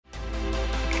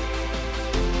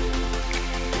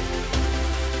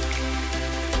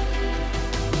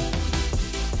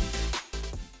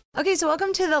Okay, so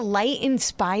welcome to the Light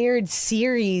Inspired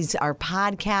series, our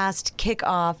podcast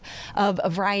kickoff of a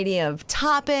variety of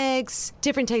topics,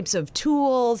 different types of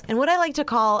tools, and what I like to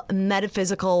call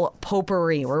metaphysical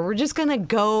potpourri, where we're just going to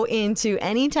go into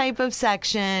any type of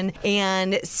section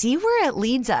and see where it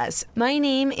leads us. My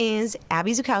name is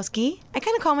Abby Zukowski. I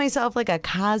kind of call myself like a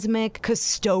cosmic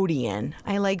custodian.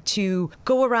 I like to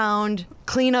go around,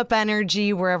 clean up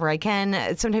energy wherever I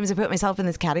can. Sometimes I put myself in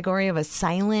this category of a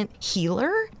silent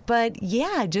healer. But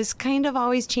yeah, just kind of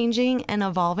always changing and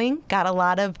evolving. Got a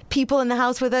lot of people in the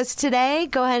house with us today.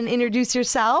 Go ahead and introduce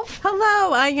yourself.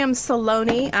 Hello, I am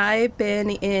Saloni. I've been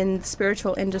in the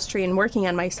spiritual industry and working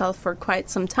on myself for quite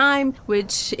some time,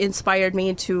 which inspired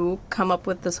me to come up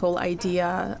with this whole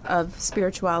idea of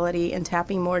spirituality and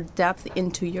tapping more depth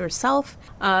into yourself.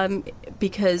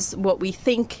 Because what we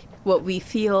think, what we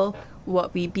feel,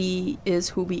 what we be is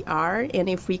who we are, and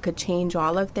if we could change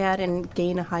all of that and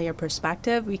gain a higher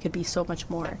perspective, we could be so much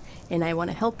more. And I want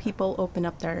to help people open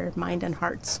up their mind and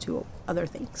hearts to other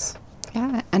things.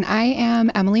 Yeah, and I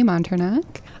am Emily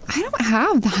Monternac. I don't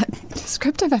have that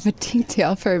descriptive of a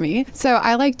detail for me. So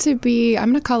I like to be,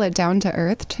 I'm going to call it down to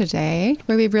earth today,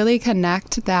 where we really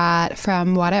connect that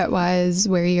from what it was,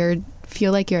 where you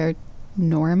feel like you're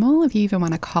normal, if you even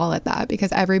want to call it that,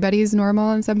 because everybody's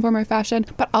normal in some form or fashion,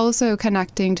 but also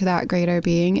connecting to that greater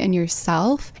being in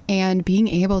yourself and being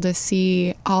able to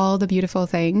see all the beautiful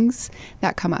things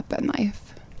that come up in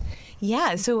life.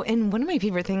 Yeah. So, and one of my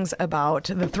favorite things about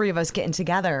the three of us getting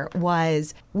together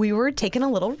was we were taking a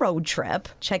little road trip,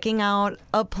 checking out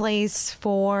a place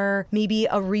for maybe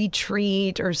a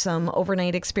retreat or some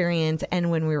overnight experience.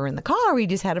 And when we were in the car, we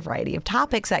just had a variety of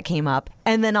topics that came up.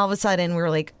 And then all of a sudden we were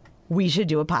like, we should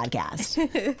do a podcast.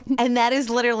 And that is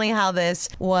literally how this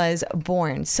was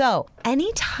born. So,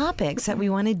 any topics that we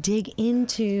want to dig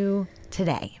into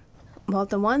today? Well,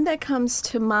 the one that comes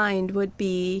to mind would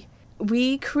be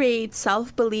we create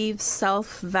self-beliefs,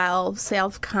 self-valves,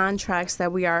 self-contracts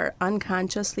that we are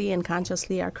unconsciously and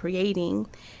consciously are creating.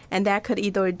 And that could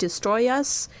either destroy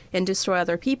us and destroy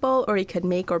other people, or it could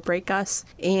make or break us.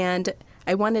 And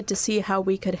I wanted to see how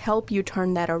we could help you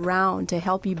turn that around to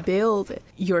help you build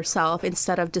yourself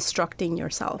instead of destructing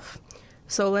yourself.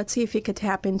 So let's see if we could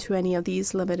tap into any of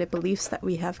these limited beliefs that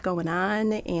we have going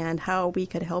on and how we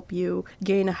could help you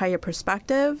gain a higher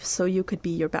perspective so you could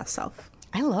be your best self.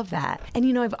 I love that. And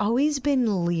you know, I've always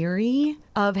been leery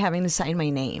of having to sign my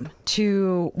name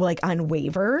to on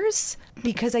waivers,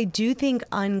 because I do think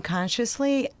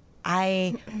unconsciously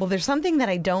there's something that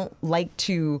I don't like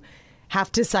to have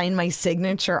to sign my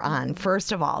signature on,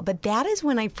 first of all. But that is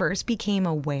when I first became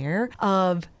aware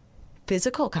of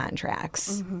physical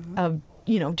contracts, of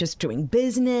just doing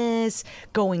business,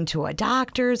 going to a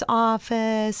doctor's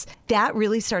office. That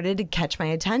really started to catch my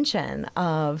attention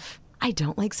of, I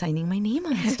don't like signing my name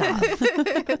on stuff.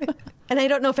 And I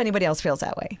don't know if anybody else feels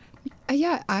that way.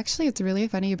 Yeah, actually, it's really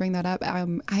funny you bring that up.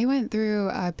 I went through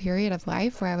a period of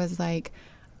life where I was like,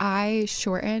 I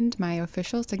shortened my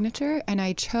official signature and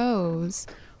I chose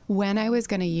when I was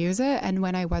going to use it and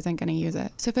when I wasn't going to use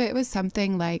it. So if it was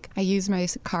something like I used my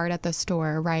card at the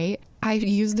store, right? I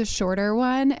used the shorter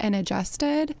one and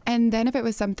adjusted. And then if it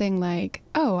was something like,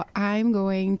 oh, I'm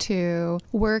going to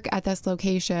work at this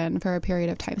location for a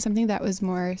period of time, something that was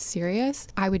more serious,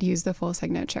 I would use the full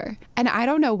signature. And I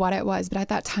don't know what it was, but at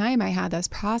that time I had this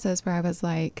process where I was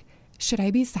like, should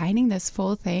I be signing this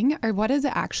full thing, or what does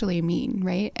it actually mean,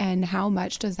 right? And how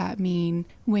much does that mean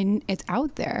when it's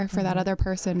out there for that other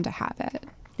person to have it?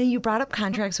 Now, you brought up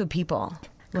contracts with people,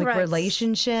 like Correct.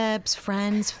 Relationships,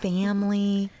 friends,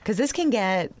 family, because this can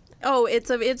get... Oh, it's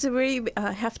a very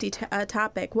hefty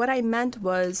topic. What I meant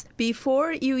was,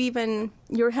 before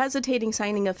you're hesitating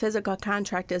signing a physical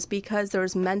contract is because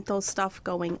there's mental stuff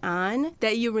going on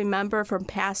that you remember from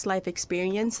past life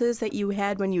experiences that you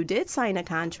had when you did sign a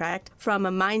contract, from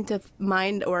a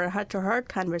mind-to-mind or heart-to-heart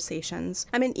conversations.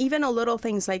 I mean, even a little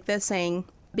things like this saying,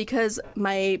 because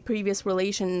my previous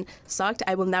relation sucked,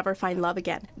 I will never find love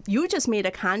again. You just made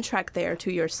a contract there to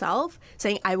yourself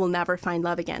saying, I will never find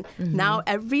love again. Mm-hmm. Now,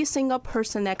 every single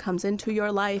person that comes into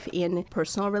your life in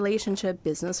personal relationship,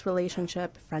 business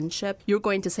relationship, friendship, you're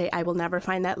going to say, I will never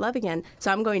find that love again.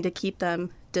 So I'm going to keep them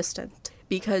distant,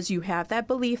 because you have that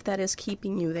belief that is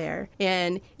keeping you there.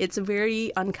 And it's a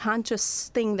very unconscious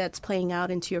thing that's playing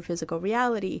out into your physical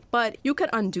reality. But you could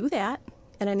undo that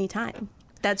at any time.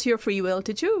 That's your free will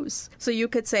to choose. So you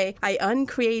could say, I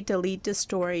uncreate, delete this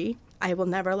story. I will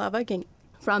never love again.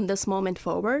 From this moment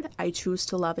forward, I choose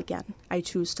to love again. I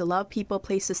choose to love people,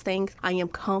 places, things. I am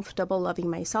comfortable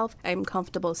loving myself. I am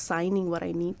comfortable signing what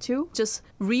I need to. Just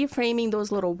reframing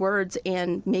those little words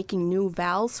and making new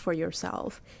vows for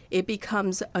yourself. It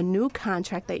becomes a new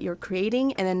contract that you're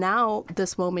creating. And then now,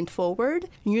 this moment forward,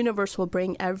 universe will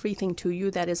bring everything to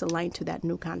you that is aligned to that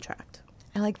new contract.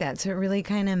 I like that. So it really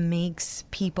kind of makes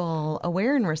people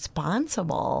aware and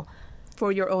responsible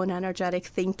for your own energetic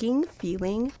thinking,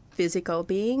 feeling, physical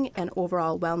being, and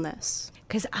overall wellness.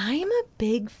 Because I'm a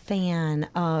big fan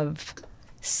of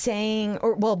saying,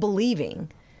 or well, believing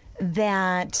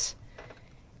that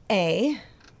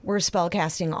we're spell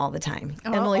casting all the time.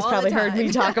 Emily's all probably the heard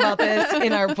me time. talk about this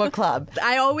in our book club.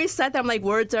 I always said that, I'm like,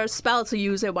 words are spells, so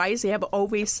use it wisely. I've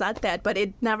always said that, but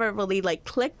it never really like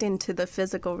clicked into the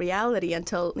physical reality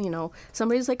until,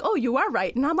 somebody's like, oh, you are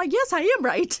right. And I'm like, yes, I am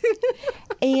right.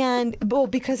 And, well,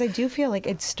 because I do feel like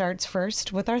it starts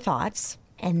first with our thoughts.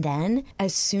 And then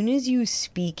as soon as you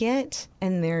speak it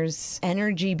and there's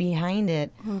energy behind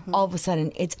it, all of a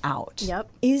sudden it's out. Yep.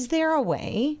 Is there a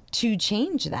way to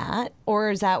change that?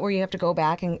 Or is that where you have to go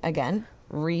back and, again,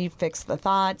 refix the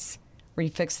thoughts,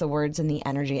 refix the words and the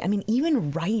energy? I mean,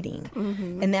 even writing.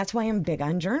 And that's why I'm big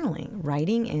on journaling.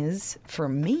 Writing is, for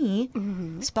me,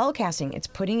 spellcasting. It's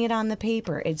putting it on the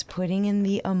paper. It's putting in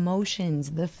the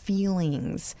emotions, the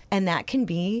feelings. And that can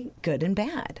be good and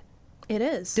bad. It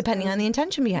is. Depending on the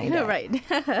intention behind it.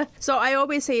 Right. So I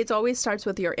always say it always starts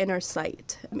with your inner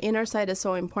sight. Inner sight is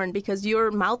so important because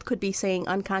your mouth could be saying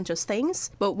unconscious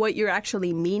things, but what you're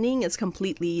actually meaning is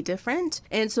completely different.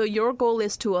 And so your goal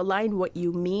is to align what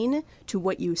you mean to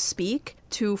what you speak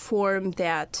to form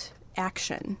that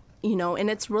action. And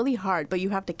it's really hard, but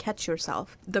you have to catch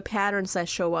yourself. The patterns that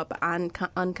show up on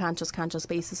unconscious, conscious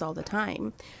basis all the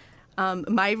time.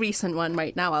 My recent one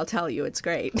right now, I'll tell you, it's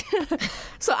great.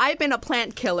 So I've been a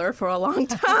plant killer for a long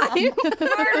time.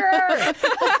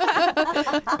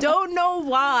 Don't know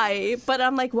why, but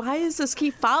I'm like, why does this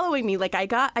keep following me? Like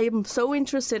I am so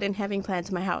interested in having plants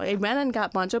in my house. I went and got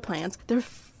a bunch of plants. They're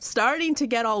starting to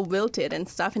get all wilted and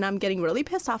stuff, and I'm getting really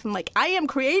pissed off. I'm like, I am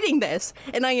creating this,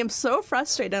 and I am so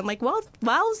frustrated. I'm like, well,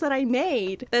 vows that I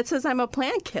made that says I'm a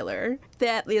plant killer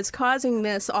that is causing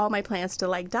all my plants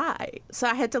to die. So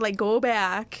I had to go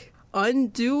back,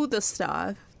 undo the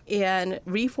stuff, and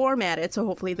reformat it so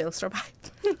hopefully they'll survive.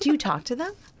 Do you talk to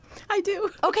them? I do.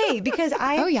 Okay, because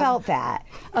I felt that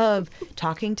of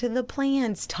talking to the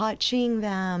plants, touching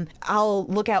them. I'll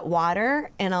look at water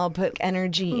and I'll put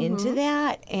energy into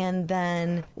that and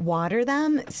then water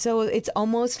them. So it's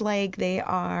almost like they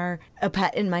are a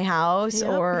pet in my house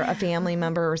or a family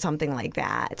member or something like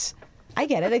that. I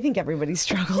get it. I think everybody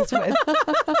struggles with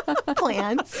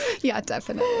plants. Yeah,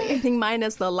 definitely. I think mine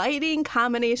is the lighting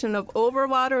combination of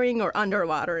overwatering or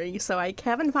underwatering. So I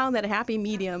haven't found that happy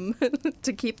medium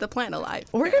to keep the plant alive.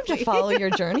 We're going to have to follow your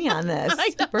journey on this.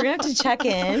 We're going to have to check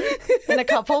in a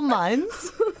couple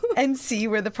months and see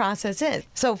where the process is.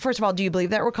 So first of all, do you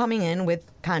believe that we're coming in with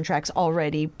contracts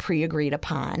already pre-agreed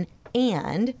upon?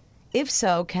 And if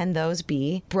so, can those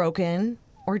be broken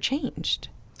or changed?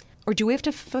 Or do we have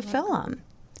to fulfill them?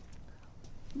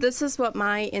 This is what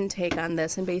my intake on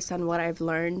this, and based on what I've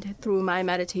learned through my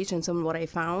meditations and what I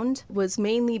found, was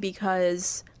mainly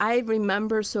because I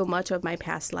remember so much of my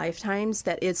past lifetimes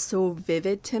that it's so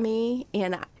vivid to me.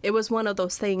 And it was one of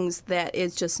those things that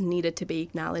is just needed to be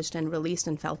acknowledged and released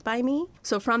and felt by me.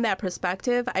 So from that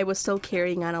perspective, I was still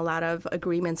carrying on a lot of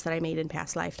agreements that I made in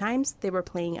past lifetimes. They were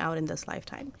playing out in this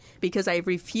lifetime because I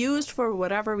refused for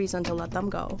whatever reason to let them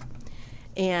go.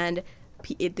 And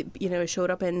it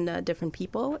showed up in different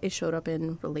people. It showed up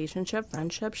in relationship,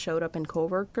 friendship, showed up in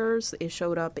coworkers. It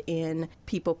showed up in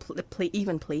people,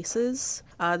 even places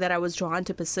that I was drawn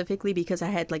to specifically because I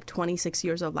had 26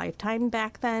 years of lifetime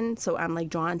back then. So I'm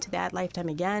drawn to that lifetime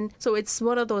again. So it's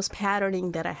one of those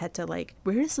patterning that I had to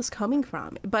where is this coming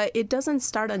from? But it doesn't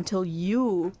start until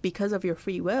you, because of your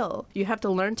free will, you have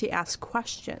to learn to ask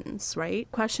questions, right?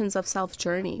 Questions of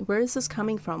self-journey. Where is this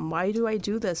coming from? Why do I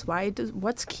do this?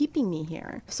 What's keeping me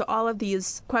here? So all of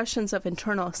these questions of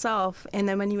internal self, and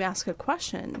then when you ask a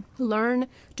question, learn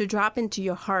to drop into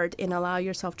your heart and allow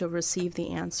yourself to receive the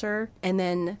answer, and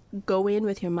then go in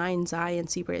with your mind's eye and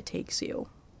see where it takes you.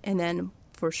 And then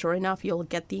for sure enough, you'll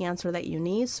get the answer that you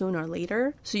need sooner or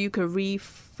later, so you can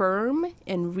reaffirm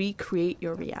and recreate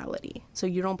your reality. So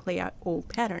you don't play out old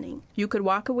patterning. You could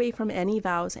walk away from any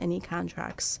vows, any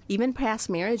contracts, even past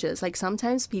marriages.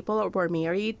 Sometimes people were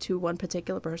married to one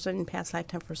particular person in past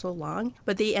lifetime for so long,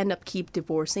 but they end up keep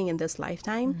divorcing in this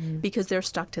lifetime because they're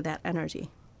stuck to that energy.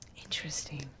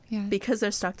 Interesting. Yeah. Because they're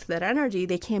stuck to that energy,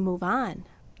 they can't move on.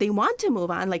 they want to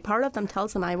move on. Like part of them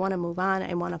tells them, I want to move on.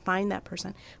 I want to find that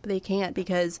person. But they can't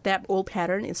because that old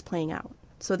pattern is playing out.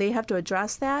 So they have to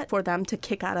address that for them to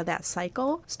kick out of that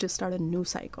cycle to start a new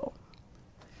cycle.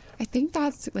 I think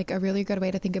that's like a really good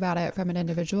way to think about it from an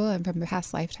individual and from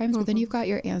past lifetimes. But then you've got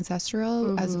your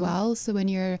ancestral as well. So when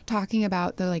you're talking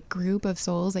about the like group of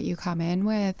souls that you come in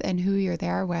with and who you're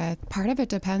there with, part of it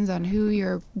depends on who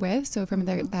you're with. So from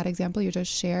that example you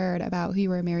just shared about who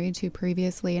you were married to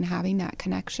previously and having that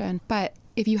connection. But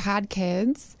if you had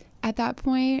kids at that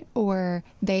point, or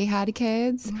they had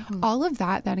kids, all of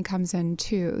that then comes in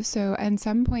too. So at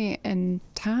some point in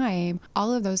time,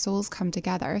 all of those souls come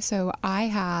together. So I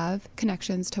have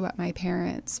connections to what my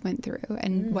parents went through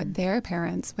and what their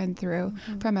parents went through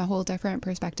from a whole different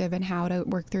perspective and how to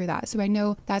work through that. So I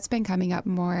know that's been coming up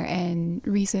more in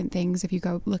recent things. If you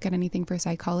go look at anything for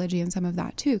psychology and some of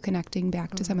that too, connecting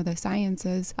back to some of the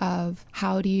sciences of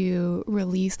how do you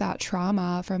release that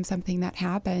trauma from something that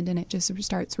happened and it just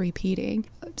starts repeating.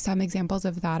 Some examples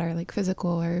of that are like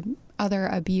physical or other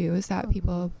abuse that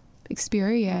people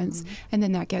experience, and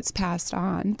then that gets passed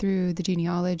on through the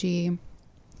genealogy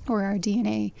or our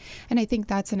DNA. And I think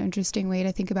that's an interesting way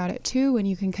to think about it too, when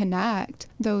you can connect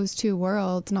those two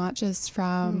worlds, not just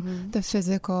from the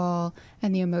physical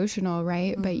and the emotional,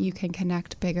 right? But you can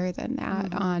connect bigger than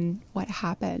that on what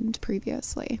happened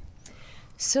previously.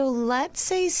 So let's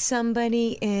say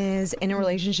somebody is in a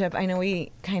relationship, I know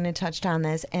we kind of touched on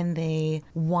this, and they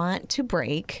want to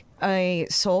break a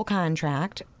soul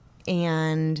contract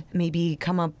and maybe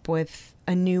come up with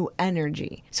a new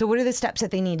energy. So what are the steps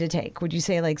that they need to take? Would you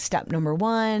say like step number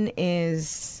one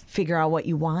is figure out what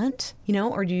you want,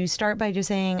 or do you start by just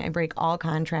saying, I break all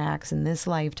contracts in this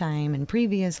lifetime and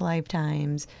previous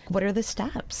lifetimes? What are the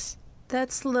steps?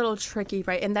 That's a little tricky,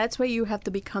 right? And that's where you have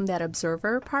to become that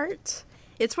observer part.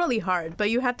 It's really hard, but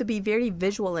you have to be very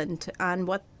vigilant on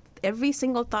what every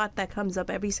single thought that comes up,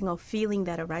 every single feeling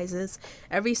that arises,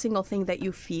 every single thing that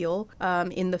you feel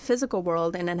in the physical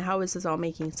world, and then how is this all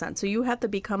making sense? So you have to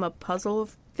become a puzzle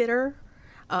fitter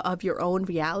of your own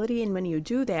reality, and when you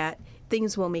do that,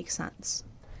 things will make sense.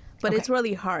 But it's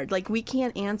really hard. Like, we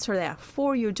can't answer that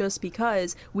for you just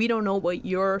because we don't know what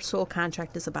your soul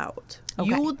contract is about. Okay.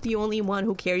 You're the only one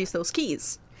who carries those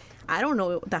keys. I don't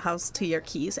know the house to your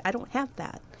keys. I don't have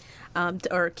that,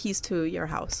 or keys to your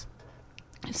house.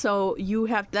 So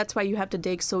that's why you have to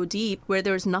dig so deep where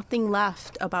there's nothing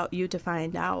left about you to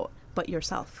find out but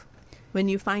yourself. When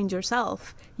you find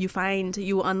yourself, you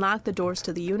unlock the doors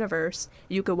to the universe.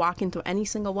 You could walk into any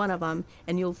single one of them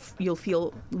and you'll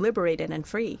feel liberated and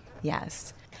free.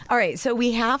 Yes. All right. So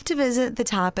we have to visit the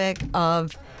topic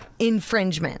of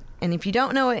infringement. And if you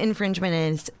don't know what infringement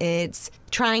is, it's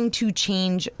trying to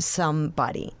change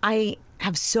somebody. I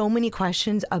have so many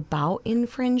questions about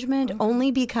infringement only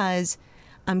because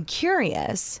I'm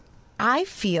curious. I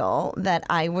feel that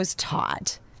I was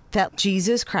taught that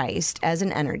Jesus Christ as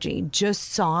an energy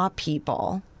just saw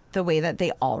people the way that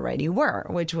they already were,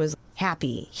 which was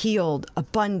happy, healed,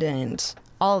 abundant,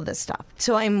 all of this stuff.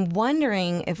 So I'm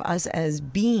wondering if us as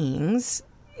beings,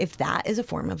 if that is a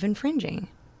form of infringing.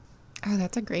 Oh,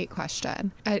 that's a great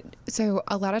question. So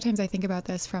a lot of times I think about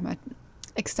this from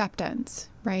acceptance,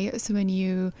 right? So when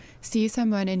you see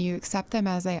someone and you accept them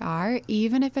as they are,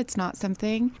 even if it's not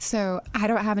something. So I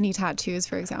don't have any tattoos,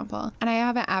 for example, and I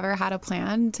haven't ever had a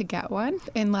plan to get one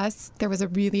unless there was a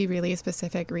really, really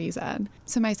specific reason.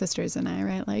 So my sisters and I,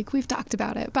 right, like we've talked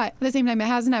about it, but at the same time, it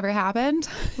hasn't ever happened.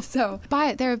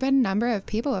 But there have been a number of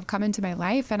people who have come into my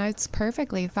life, and it's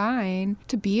perfectly fine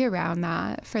to be around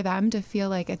that, for them to feel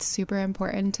like it's super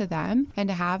important to them and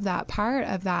to have that part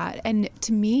of that. And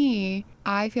to me,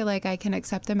 I feel like I can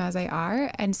accept them as they are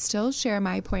and still share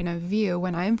my point of view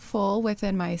when I'm full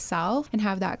within myself and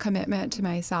have that commitment to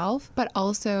myself, but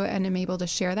also, and I'm able to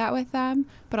share that with them,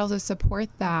 but also support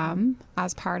them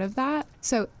as part of that.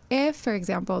 So if, for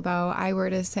example, though, I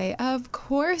were to say, of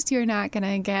course you're not going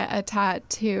to get a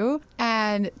tattoo,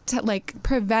 and to like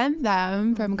prevent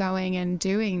them from going and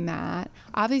doing that,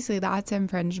 obviously that's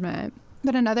infringement.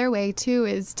 But another way, too,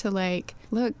 is to like,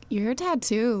 look, your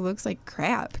tattoo looks like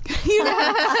crap. Like,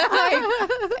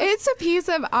 it's a piece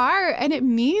of art and it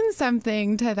means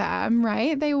something to them,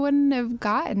 right? They wouldn't have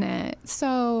gotten it.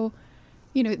 So,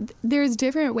 there's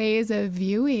different ways of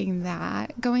viewing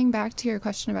that. Going back to your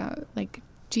question about like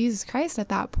Jesus Christ at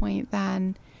that point,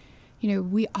 then,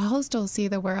 we all still see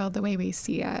the world the way we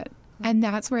see it. And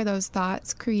that's where those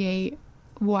thoughts create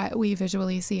what we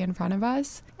visually see in front of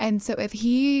us. And so if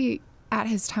he at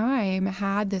his time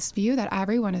had this view that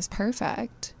everyone is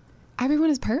perfect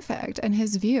in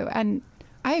his view. And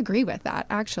I agree with that,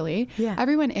 actually. Yeah.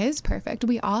 Everyone is perfect.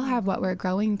 We all have what we're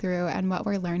going through and what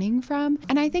we're learning from.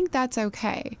 And I think that's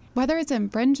okay. Whether it's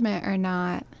infringement or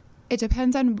not, it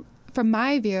depends on, from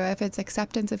my view, if it's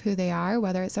acceptance of who they are,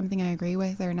 whether it's something I agree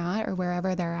with or not, or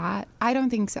wherever they're at. I don't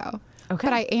think so. Okay.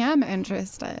 But I am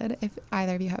interested if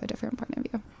either of you have a different point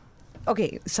of view.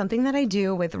 Okay, something that I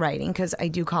do with writing, because I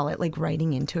do call it like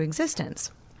writing into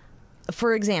existence.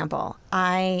 For example,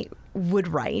 I would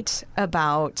write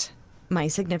about my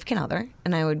significant other,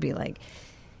 and I would be like,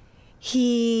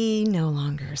 he no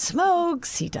longer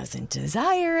smokes, he doesn't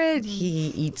desire it, he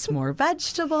eats more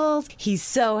vegetables, he's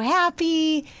so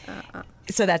happy.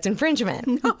 So that's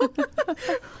infringement.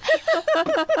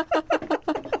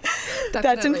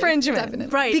 That's infringement. Definitely.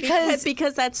 Right,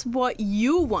 because that's what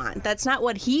you want. That's not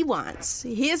what he wants.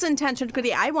 His intention could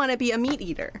be, I want to be a meat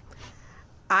eater.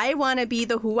 I want to be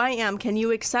the who I am. Can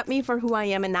you accept me for who I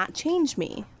am and not change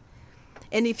me?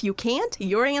 And if you can't,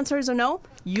 your answer is a no.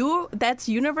 That's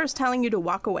universe telling you to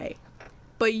walk away.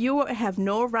 But you have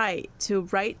no right to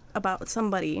write about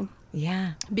somebody.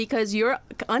 Yeah. Because you're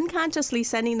unconsciously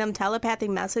sending them telepathic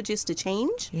messages to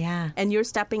change. Yeah. And you're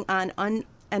stepping on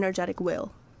unenergetic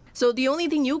will. So the only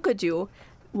thing you could do,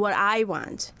 what I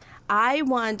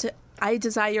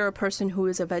desire a person who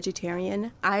is a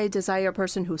vegetarian. I desire a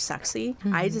person who's sexy.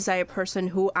 Mm-hmm. I desire a person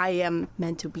who I am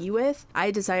meant to be with.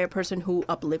 I desire a person who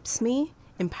uplifts me,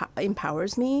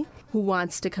 empowers me, who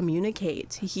wants to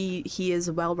communicate. He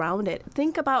is well-rounded.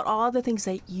 Think about all the things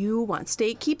that you want.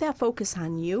 Keep that focus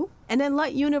on you, and then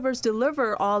let universe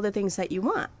deliver all the things that you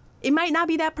want. It might not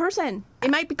be that person.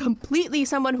 It might be completely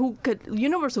someone who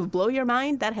universe will blow your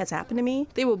mind. That has happened to me.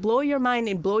 They will blow your mind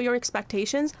and blow your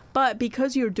expectations. But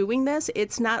because you're doing this, you're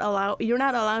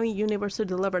not allowing universe to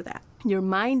deliver that. Your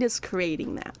mind is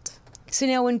creating that. So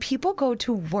now when people go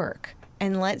to work,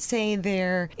 and let's say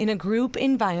they're in a group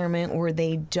environment where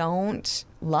they don't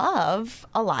love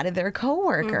a lot of their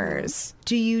coworkers,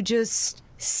 do you just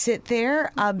sit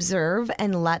there, observe,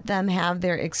 and let them have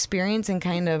their experience and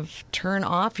kind of turn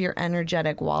off your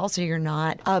energetic wall so you're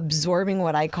not absorbing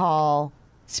what I call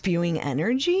spewing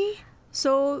energy?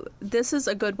 So this is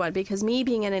a good one because me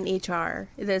being in an HR,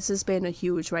 this has been a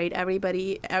huge, right?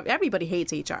 Everybody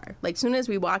hates HR. Like, as soon as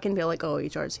we walk in, they're like, oh,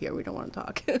 HR's here. We don't want to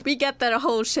talk. We get that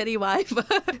whole shitty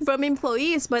vibe from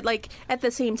employees. But, like, at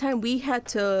the same time, we had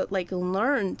to, like,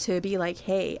 learn to be like,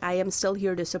 hey, I am still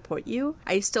here to support you.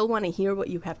 I still want to hear what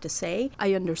you have to say.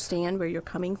 I understand where you're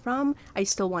coming from. I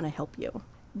still want to help you.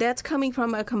 That's coming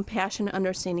from a compassionate,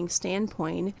 understanding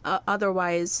standpoint.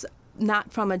 Otherwise,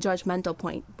 not from a judgmental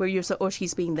point where you're so, oh,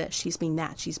 she's being this, she's being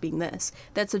that, she's being this.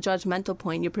 That's a judgmental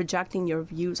point. You're projecting your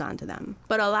views onto them.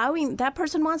 But allowing that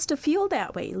person wants to feel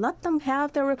that way. Let them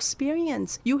have their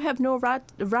experience. You have no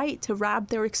right to rob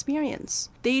their experience.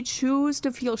 They choose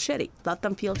to feel shitty. Let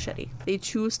them feel shitty. They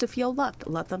choose to feel loved.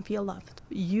 Let them feel loved.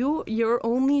 Your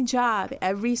only job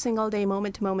every single day,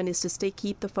 moment to moment, is to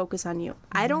keep the focus on you.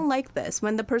 Mm-hmm. I don't like this.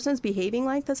 When the person's behaving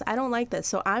like this, I don't like this.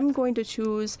 So I'm going to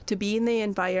choose to be in the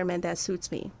environment that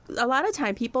suits me. A lot of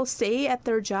time people stay at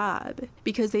their job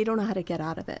because they don't know how to get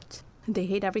out of it. They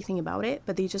hate everything about it,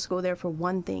 but they just go there for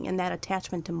one thing, and that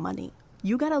attachment to money.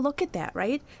 You got to look at that,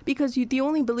 right? Because the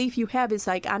only belief you have is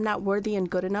like, I'm not worthy and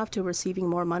good enough to receiving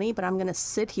more money, but I'm going to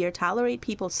sit here, tolerate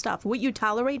people's stuff. What you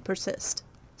tolerate persists.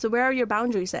 So where are your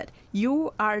boundaries at?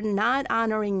 You are not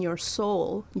honoring your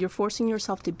soul. You're forcing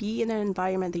yourself to be in an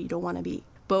environment that you don't want to be.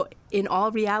 But in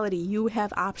all reality, you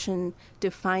have option to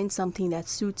find something that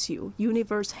suits you.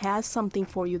 Universe has something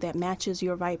for you that matches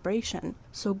your vibration.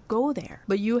 So go there.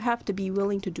 But you have to be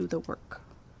willing to do the work.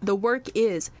 The work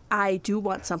is, I do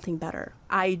want something better.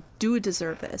 I do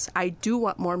deserve this. I do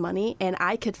want more money, and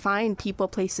I could find people,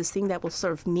 places, things that will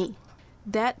serve me.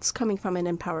 That's coming from an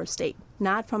empowered state,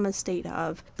 not from a state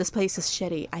of, this place is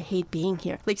shitty, I hate being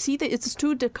here. Like, see, it's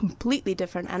completely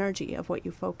different energy of what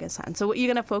you focus on. So what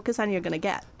you're going to focus on, you're going to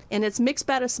get. And it's mixed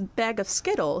bag of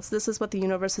Skittles. This is what the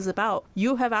universe is about.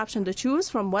 You have option to choose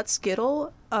from what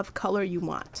Skittle of color you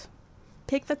want.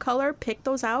 Pick the color, pick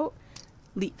those out,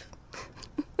 leave.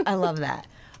 I love that.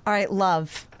 All right,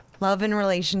 love and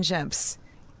relationships.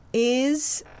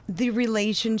 Is the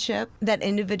relationship that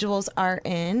individuals are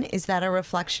in, is that a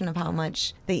reflection of how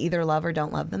much they either love or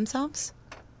don't love themselves?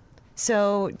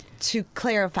 So to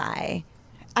clarify,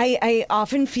 I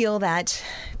often feel that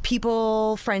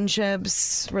people,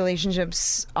 friendships,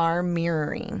 relationships are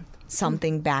mirroring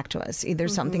something back to us, either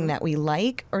something that we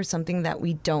like or something that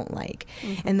we don't like.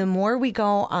 And the more we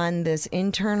go on this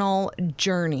internal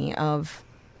journey of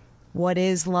what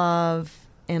is love,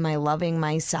 am I loving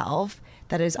myself,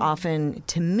 that is often,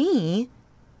 to me,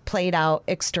 played out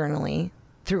externally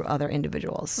through other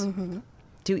individuals.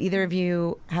 Do either of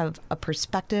you have a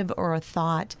perspective or a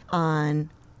thought on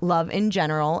love in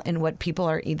general and what people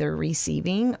are either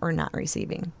receiving or not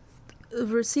receiving?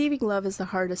 Receiving love is the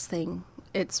hardest thing.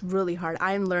 It's really hard.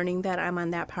 I'm learning that I'm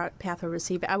on that path of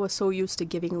receiving. I was so used to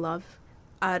giving love.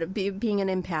 Being an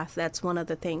empath, that's one of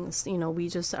the things. You know, we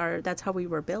just are, that's how we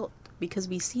were built, because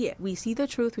we see it. We see the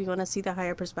truth. We want to see the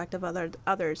higher perspective of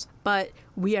others, but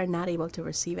we are not able to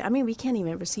receive it. I mean, we can't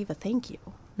even receive a thank you.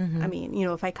 I mean, you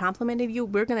know, if I complimented you,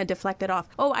 we're going to deflect it off.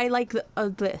 Oh, I like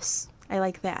this. I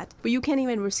like that. But you can't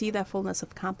even receive that fullness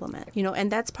of compliment, you know,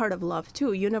 and that's part of love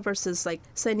too. Universe is like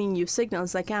sending you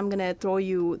signals like, I'm going to throw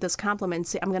you this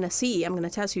compliment. I'm going to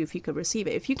test you if you could receive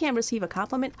it. If you can't receive a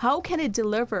compliment, how can it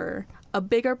deliver a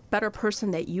bigger, better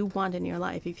person that you want in your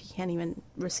life if you can't even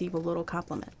receive a little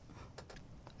compliment?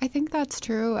 I think that's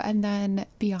true. And then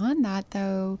beyond that,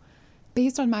 though,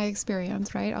 based on my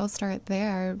experience, right, I'll start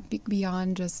there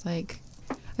beyond just like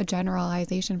a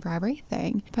generalization for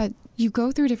everything. But you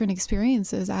go through different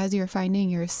experiences as you're finding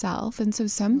yourself. And so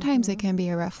sometimes it can be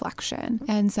a reflection,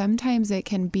 and sometimes it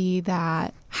can be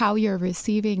that how you're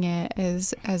receiving it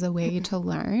is as a way to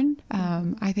learn.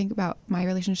 I think about my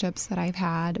relationships that I've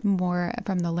had more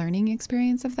from the learning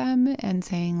experience of them and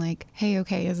saying like, hey,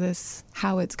 okay, is this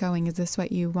how it's going? Is this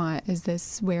what you want? Is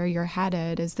this where you're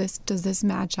headed? Does this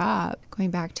match up?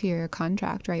 Going back to your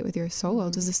contract, right, with your soul,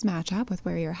 does this match up with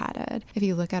where you're headed? If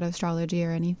you look at astrology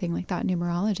or anything like that,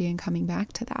 numerology, and coming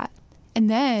back to that. And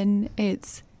then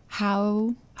it's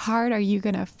how hard are you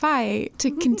going to fight to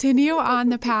continue on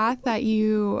the path that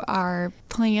you are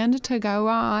planned to go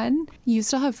on? You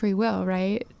still have free will,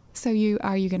 right? So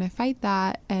are you going to fight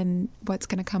that and what's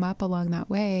going to come up along that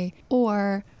way?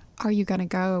 Or are you going to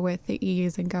go with the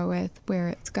ease and go with where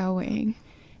it's going?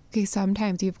 Okay,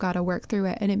 sometimes you've got to work through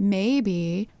it, and it may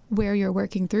be where you're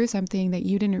working through something that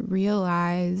you didn't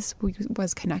realize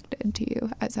was connected to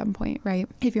you at some point, right?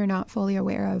 If you're not fully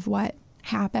aware of what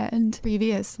happened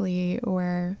previously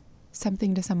or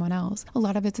something to someone else. A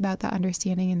lot of it's about the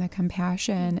understanding and the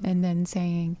compassion, and then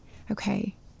saying,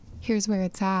 okay, here's where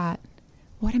it's at.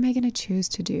 What am I going to choose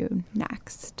to do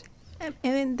next?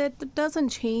 And that doesn't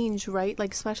change, right?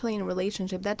 Like, especially in a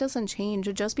relationship, that doesn't change.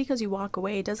 Just because you walk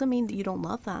away doesn't mean that you don't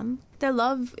love them. Their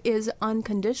love is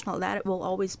unconditional. That it will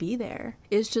always be there.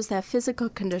 It's just that physical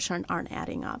conditions aren't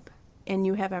adding up. And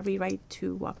you have every right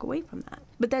to walk away from that.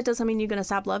 But that doesn't mean you're going to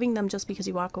stop loving them just because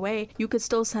you walk away. You could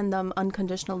still send them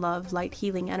unconditional love, light,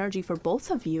 healing energy for both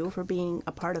of you for being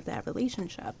a part of that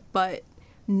relationship. But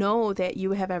know that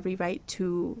you have every right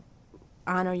to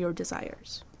honor your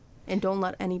desires. And don't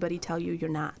let anybody tell you you're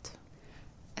not.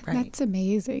 Right. That's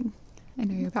amazing. I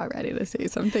know you're about ready to say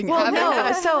something. Well,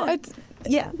 no, so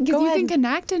yeah, because you can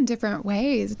connect in different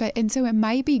ways, and so it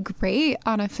might be great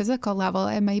on a physical level,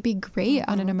 it might be great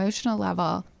on an emotional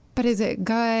level, but is it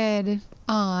good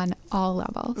on all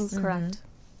levels? Correct.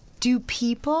 Do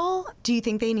you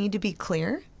think they need to be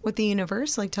clear with the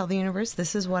universe, like tell the universe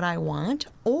this is what I want,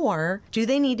 or do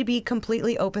they need to be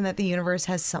completely open that the universe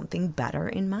has something better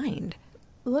in mind?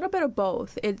 A little bit of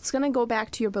both. It's going to go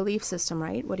back to your belief system,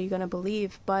 right? What are you going to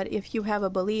believe? But if you have a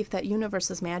belief that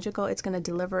universe is magical, it's going to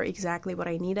deliver exactly what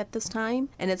I need at this time,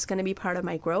 and it's going to be part of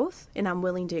my growth, and I'm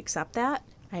willing to accept that,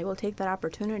 I will take that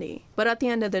opportunity. But at the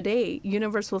end of the day,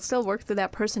 universe will still work through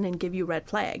that person and give you red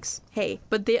flags. Hey,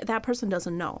 but that person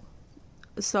doesn't know.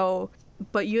 So,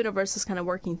 but universe is kind of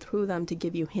working through them to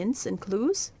give you hints and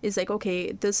clues. It's like,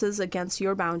 okay, this is against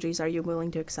your boundaries. Are you willing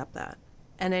to accept that?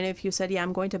 And then if you said, yeah,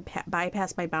 I'm going to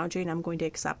bypass my boundary and I'm going to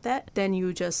accept that, then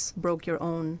you just broke your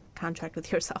own contract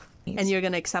with yourself. Yes. And you're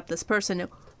going to accept this person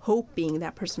hoping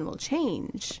that person will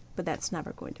change, but that's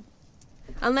never going to.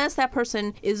 Unless that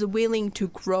person is willing to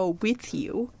grow with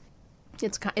you.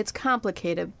 It's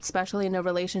complicated, especially in a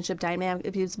relationship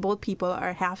dynamic, because both people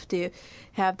have to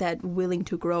have that willing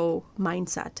to grow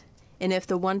mindset. And if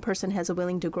the one person has a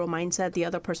willing to grow mindset, the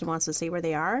other person wants to stay where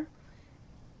they are,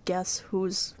 guess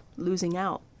who's losing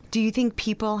out? Do you think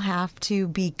people have to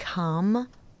become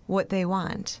what they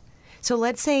want? So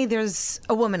let's say there's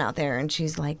a woman out there and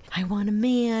she's like, I want a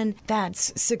man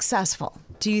that's successful.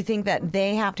 Do you think that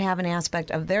they have to have an aspect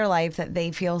of their life that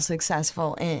they feel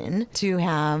successful in to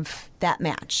have that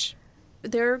match?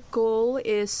 Their goal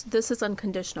is, this is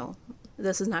unconditional.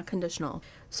 This is not conditional.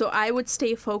 So I would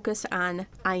stay focused on,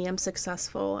 I am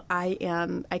successful.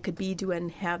 I could be, do,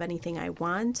 and have anything I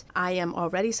want. I am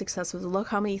already successful. Look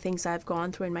how many things I've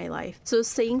gone through in my life. So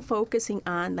focusing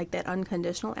on like that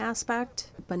unconditional aspect,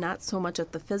 but not so much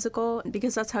at the physical,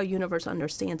 because that's how universe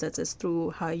understands it, is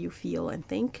through how you feel and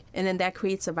think. And then that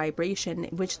creates a vibration,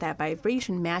 which that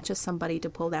vibration matches somebody to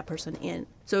pull that person in.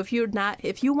 So if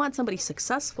you want somebody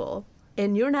successful,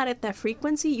 and you're not at that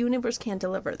frequency, universe can't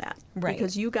deliver that. Right.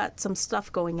 Because you got some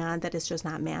stuff going on that is just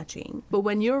not matching. But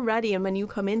when you're ready and when you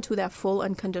come into that full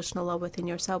unconditional love within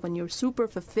yourself, when you're super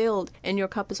fulfilled and your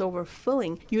cup is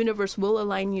overfilling, universe will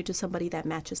align you to somebody that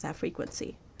matches that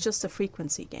frequency. It's just a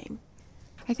frequency game.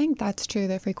 I think that's true,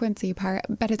 the frequency part,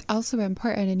 but it's also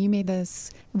important, and you made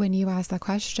this when you asked the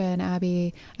question,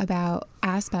 Abby, about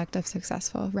aspect of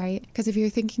successful, right? Because if you're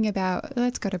thinking about,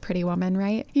 let's go to Pretty Woman,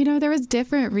 right? You know, there was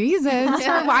different reasons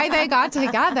for why they got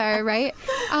together, right?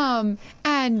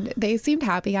 And they seemed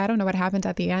happy. I don't know what happened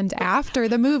at the end after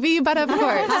the movie, but of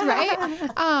course,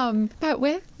 right? But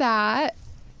with that,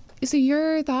 so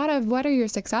your thought of what are you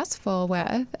successful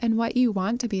with and what you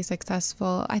want to be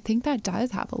successful, I think that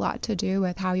does have a lot to do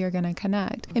with how you're going to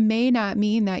connect. It may not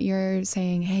mean that you're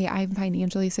saying, hey, I'm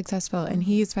financially successful and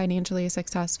he's financially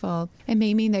successful. It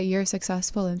may mean that you're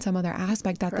successful in some other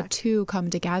aspect, that Correct. the two come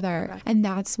together. Correct. And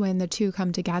that's when the two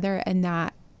come together and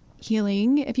that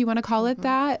healing, if you want to call it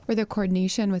that, or the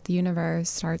coordination with the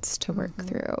universe starts to work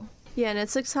through. Yeah, and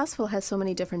it's successful has so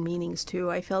many different meanings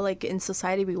too. I feel like in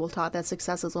society we will taught that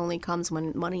success is only comes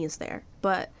when money is there.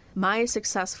 But my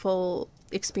successful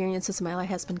experiences in my life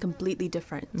has been completely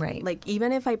different. Right. Like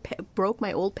even if I broke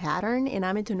my old pattern and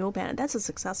I'm into a new pattern, that's a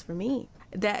success for me.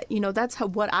 That, you know, that's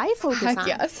what I focus on.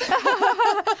 Yes.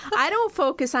 I don't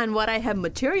focus on what I have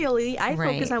materially. I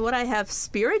Right. focus on what I have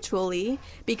spiritually,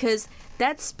 because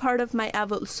that's part of my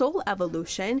soul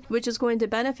evolution, which is going to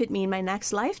benefit me in my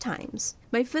next lifetimes.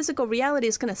 My physical reality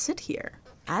is going to sit here.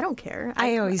 I don't care.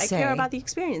 I always I say, care about the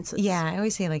experiences. Yeah, I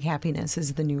always say like happiness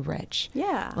is the new rich.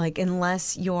 Yeah. Like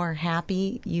unless you're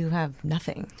happy, you have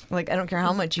nothing. Like I don't care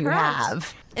how much you Correct.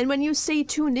 have. And when you stay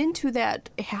tuned into that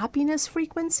happiness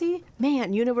frequency,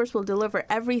 man, universe will deliver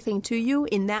everything to you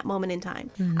in that moment in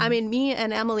time. I mean, me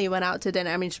and Emily went out to dinner.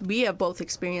 I mean, we have both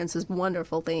experienced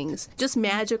wonderful things. Just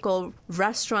magical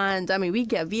restaurants. I mean, we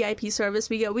get VIP service.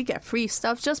 We get free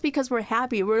stuff just because we're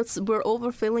happy. We're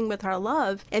overfilling with our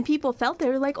love. And people felt they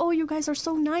were like, oh, you guys are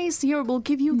so nice. Here, we'll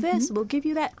give you this. We'll give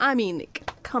you that. I mean,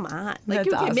 come on. Like That's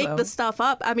you can make awesome. the stuff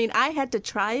up. I mean, I had to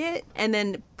try it and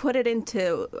then put it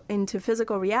into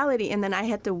physical reality, and then I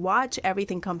had to watch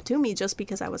everything come to me just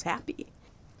because I was happy.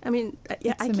 I mean,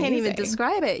 yeah, It's I can't even amazing.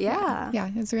 describe it. Yeah.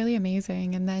 Yeah, it's really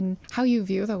amazing. And then how you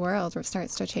view the world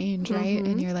starts to change, right?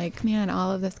 And you're like, man,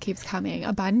 all of this keeps coming.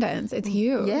 Abundance, it's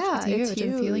huge. Yeah, it's it's huge.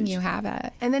 And feeling huge. you have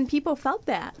it. And then people felt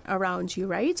that around you,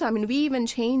 right? So, I mean, we even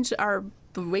changed our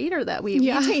waiter that we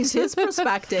changed his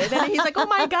perspective. And he's like, oh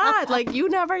my God, like you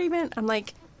never even, I'm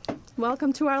like,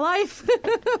 welcome to our life.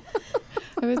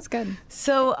 It was good.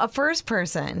 So a first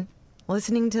person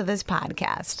listening to this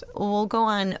podcast, we'll go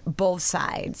on both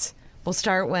sides. We'll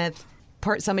start with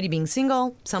somebody being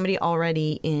single, somebody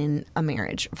already in a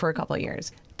marriage for a couple of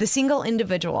years. The single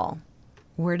individual,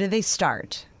 where do they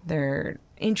start? They're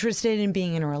interested in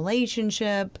being in a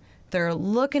relationship. They're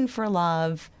looking for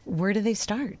love. Where do they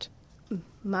start?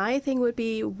 My thing would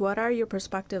be, what are your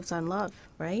perspectives on love,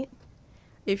 right?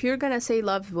 If you're going to say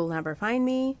love will never find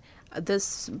me,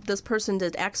 this person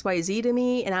did X, Y, Z to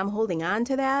me, and I'm holding on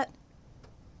to that,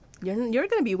 you're going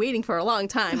to be waiting for a long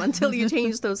time until you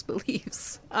change those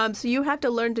beliefs. So you have to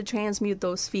learn to transmute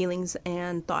those feelings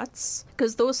and thoughts,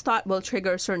 because those thoughts will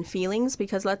trigger certain feelings.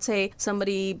 Because let's say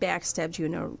somebody backstabbed you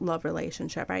in a love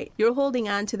relationship, right? You're holding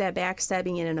on to that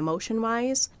backstabbing in an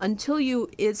emotion-wise. Until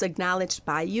it's acknowledged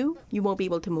by you, you won't be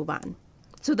able to move on.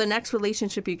 So the next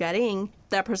relationship you're getting,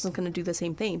 that person's going to do the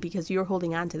same thing because you're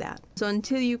holding on to that. So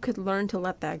until you could learn to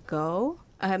let that go,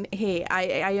 hey,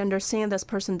 I understand this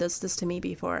person does this to me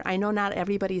before. I know not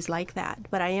everybody's like that,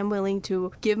 but I am willing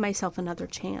to give myself another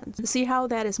chance. See how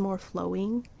that is more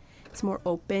flowing? It's more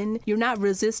open. You're not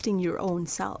resisting your own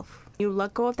self. You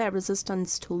let go of that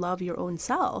resistance to love your own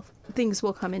self, things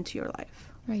will come into your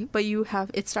life. Right. But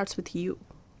it starts with you,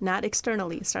 not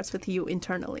externally. It starts with you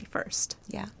internally first.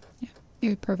 Yeah.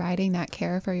 You're providing that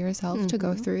care for yourself to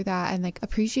go through that and like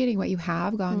appreciating what you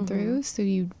have gone through so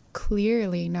you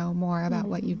clearly know more about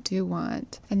what you do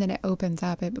want. And then it opens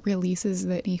up, it releases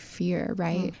any fear,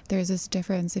 right? There's this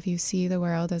difference if you see the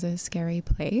world as a scary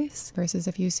place versus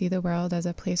if you see the world as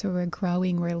a place where we're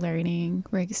growing, we're learning,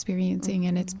 we're experiencing,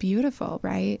 and it's beautiful,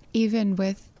 right? Even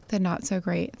with the not so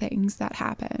great things that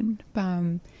happen.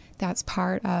 That's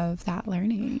part of that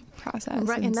learning process.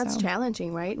 Right, and that's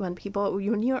challenging, right? When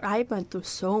I went through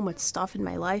so much stuff in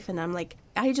my life, and I'm like,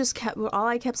 all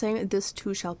I kept saying, this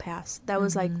too shall pass. That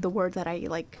was like the word that I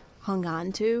like hung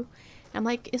on to. I'm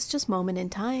like, it's just moment in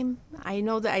time. I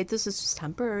know that this is just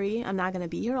temporary. I'm not going to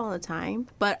be here all the time.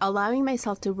 But allowing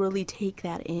myself to really take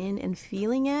that in and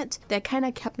feeling it, that kind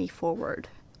of kept me forward.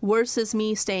 Versus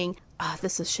me staying, oh,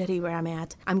 this is shitty where I'm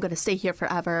at. I'm going to stay here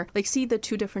forever. Like, see the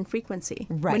two different frequency.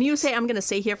 Right. When you say I'm going to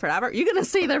stay here forever, you're going to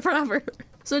stay there forever.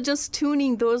 So just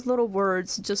tuning those little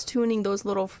words, just tuning those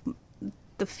little,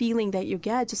 the feeling that you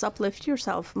get, just uplift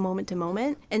yourself moment to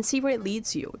moment and see where it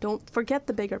leads you. Don't forget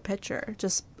the bigger picture.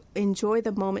 Just enjoy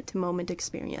the moment-to-moment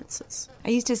experiences. I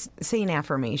used to say an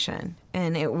affirmation,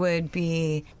 and it would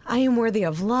be, I am worthy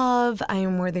of love, I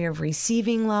am worthy of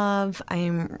receiving love, I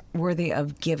am worthy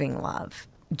of giving love.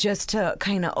 Just to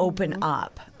kind of open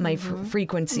up my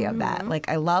frequency of that. Like,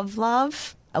 I love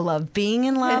love. I love being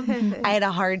in love. I had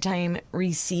a hard time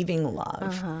receiving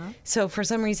love. So for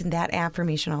some reason, that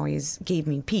affirmation always gave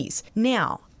me peace.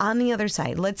 Now, on the other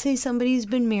side, let's say somebody's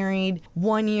been married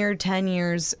 1 year, 10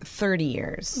 years, 30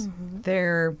 years.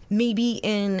 They're maybe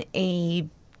in a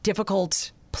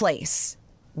difficult place.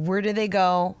 Where do they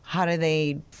go? How do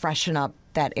they freshen up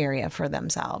that area for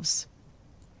themselves?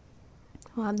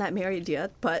 Well, I'm not married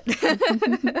yet, but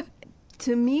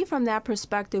to me, from that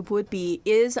perspective would be,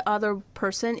 is other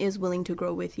person is willing to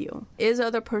grow with you? Is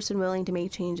other person willing to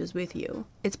make changes with you?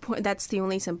 That's the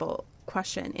only simple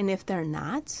question. And if they're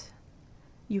not,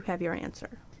 you have your answer.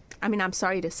 I mean, I'm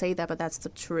sorry to say that, but that's the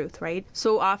truth, right?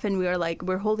 So often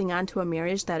we're holding on to a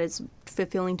marriage that is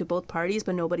fulfilling to both parties,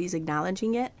 but nobody's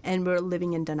acknowledging it, and we're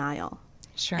living in denial.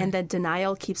 Sure. And that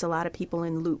denial keeps a lot of people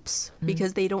in loops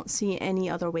because they don't see any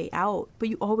other way out. But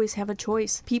you always have a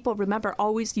choice. People, remember,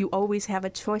 you always have a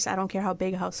choice. I don't care how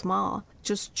big, how small.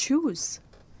 Just choose.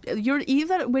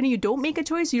 Even when you don't make a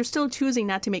choice, you're still choosing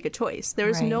not to make a choice. There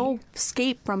is no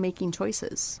escape from making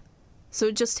choices.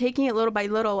 So just taking it little by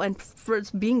little and for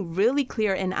being really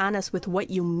clear and honest with what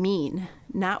you mean,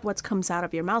 not what comes out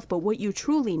of your mouth, but what you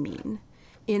truly mean.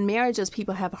 In marriages,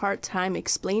 people have a hard time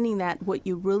explaining that what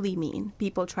you really mean.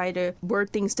 People try to word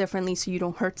things differently so you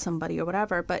don't hurt somebody or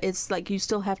whatever, but it's like you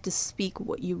still have to speak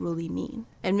what you really mean.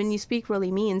 And when you speak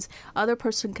really means, other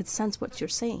person can sense what you're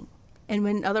saying. And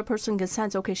when other person can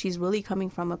sense, okay, she's really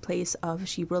coming from a place of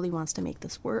she really wants to make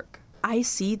this work. I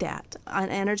see that. On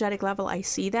an energetic level, I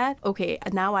see that. Okay,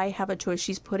 now I have a choice.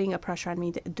 She's putting a pressure on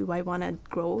me. Do I want to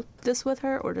grow this with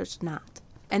her or just not?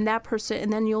 And that person,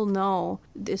 and then you'll know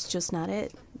it's just not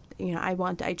it. You know,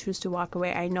 I choose to walk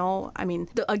away. I know, I mean,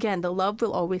 the love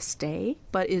will always stay,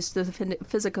 but is the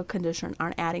physical condition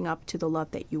aren't adding up to the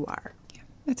love that you are. Yeah.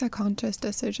 It's a conscious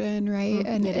decision, right?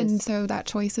 And so that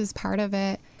choice is part of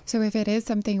it. So if it is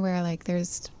something where like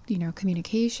there's,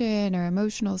 communication or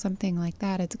emotional, something like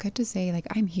that, it's good to say like,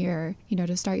 I'm here,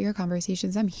 to start your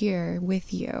conversations. I'm here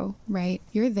with you, right?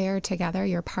 You're there together.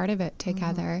 You're part of it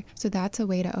together. So that's a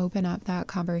way to open up that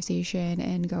conversation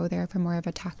and go there from more of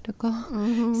a tactical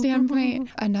standpoint.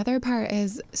 Another part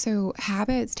is, so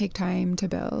habits take time to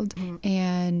build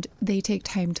and they take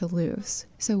time to lose.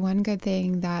 So one good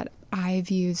thing that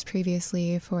I've used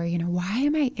previously for, why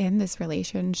am I in this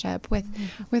relationship with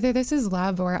whether this is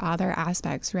love or other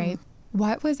aspects, right?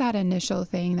 What was that initial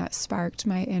thing that sparked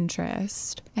my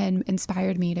interest and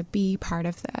inspired me to be part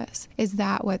of this? Is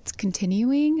that what's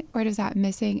continuing or is that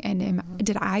missing? And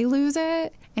did I lose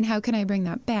it? And how can I bring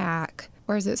that back?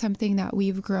 Or is it something that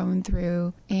we've grown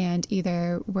through and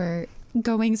either we're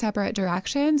going separate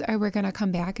directions or we're going to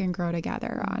come back and grow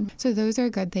together on? So those are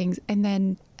good things. And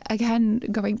then again,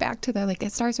 going back to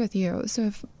it starts with you. So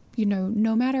if,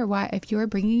 no matter what, if you're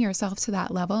bringing yourself to that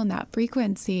level and that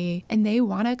frequency and they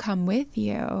want to come with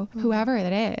you, whoever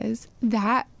it is,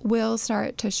 that will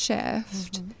start to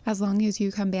shift as long as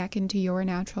you come back into your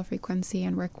natural frequency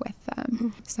and work with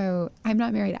them. So I'm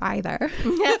not married either,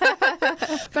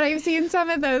 but I've seen some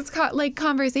of those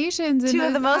conversations. Two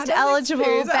of the most eligible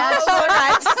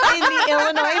bachelorettes in the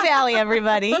Illinois Valley,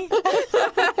 everybody.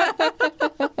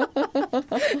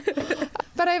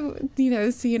 But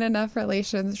I've, seen enough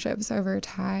relationships over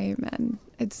time, and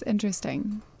it's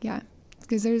interesting. Yeah,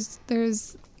 because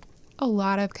there's a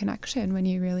lot of connection when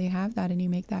you really have that and you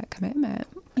make that commitment.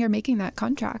 You're making that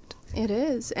contract. It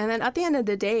is. And then at the end of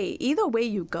the day, either way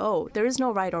you go, there is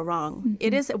no right or wrong.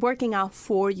 It is working out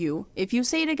for you. If you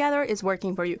stay together, it's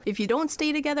working for you. If you don't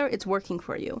stay together, it's working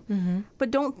for you.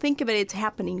 But don't think of it's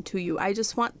happening to you. I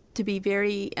just want to be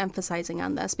very emphasizing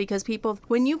on this because people,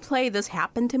 when you play this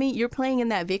happened to me, you're playing in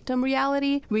that victim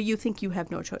reality where you think you have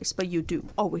no choice, but you do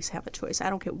always have a choice. I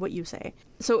don't care what you say.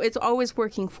 So it's always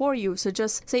working for you. So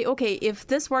just say, okay, if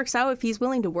this works out, if he's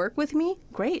willing to work with me,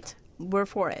 great. We're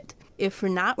for it. If we're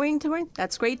not willing to work,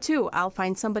 that's great too. I'll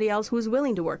find somebody else who's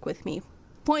willing to work with me.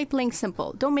 Point blank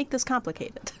simple. Don't make this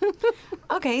complicated.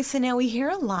 Okay, so now we hear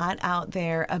a lot out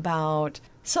there about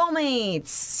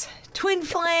soulmates, twin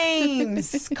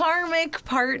flames, karmic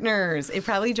partners. It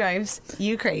probably drives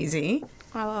you crazy.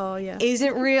 Oh, yeah. Is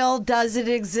it real? Does it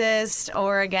exist?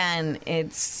 Or again,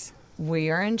 we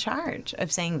are in charge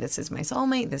of saying, this is my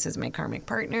soulmate, this is my karmic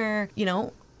partner.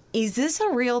 Is this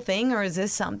a real thing, or is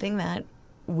this something that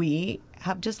we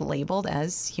have just labeled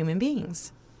as human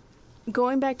beings?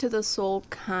 Going back to the soul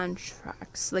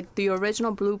contracts, like the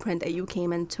original blueprint that you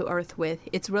came into Earth with,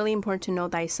 it's really important to know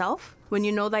thyself. When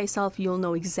you know thyself, you'll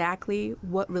know exactly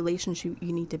what relationship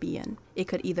you need to be in. It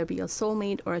could either be a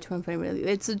soulmate or a twin flame.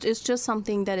 It's just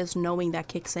something that is knowing that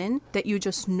kicks in, that you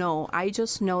just know. I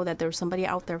just know that there's somebody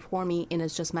out there for me, and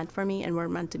it's just meant for me, and we're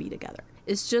meant to be together.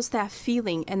 It's just that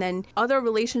feeling. And then other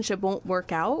relationship won't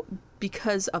work out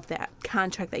because of that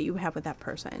contract that you have with that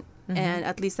person. Mm-hmm. And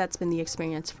at least that's been the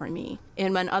experience for me.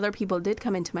 And when other people did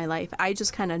come into my life, I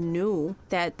just kind of knew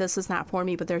that this is not for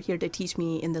me, but they're here to teach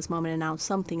me in this moment and now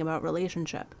something about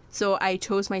relationship. So I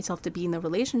chose myself to be in the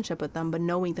relationship with them, but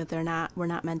knowing that we're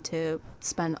not meant to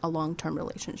spend a long-term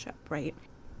relationship, right?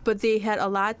 But they had a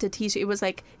lot to teach. It was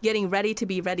like getting ready to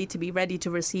be ready to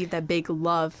receive that big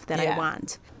love that I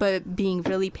want. But being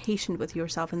really patient with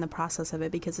yourself in the process of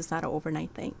it, because it's not an overnight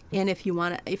thing. And if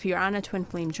you're on a twin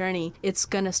flame journey, it's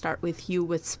going to start with you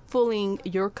with filling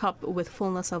your cup with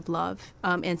fullness of love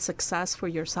and success for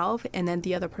yourself. And then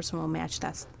the other person will match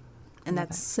that. And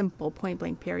that's simple, point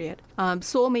blank, period.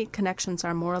 Soulmate connections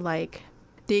are more like,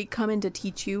 they come in to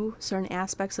teach you certain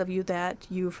aspects of you that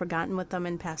you've forgotten with them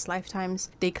in past lifetimes.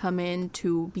 They come in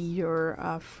to be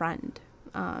your friend.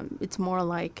 It's more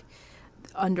like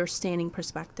understanding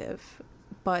perspective,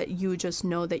 but you just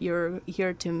know that you're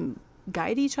here to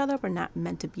guide each other, but not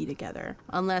meant to be together.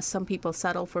 Unless some people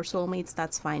settle for soulmates,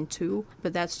 that's fine too.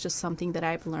 But that's just something that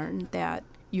I've learned, that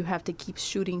you have to keep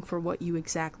shooting for what you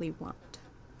exactly want.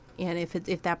 And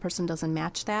if that person doesn't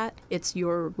match that, it's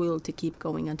your will to keep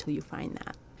going until you find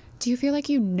that. Do you feel like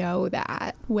you know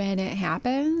that when it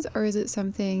happens, or is it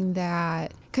something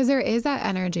that, because there is that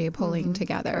energy pulling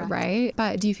together, correct, right?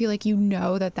 But do you feel like you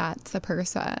know that that's the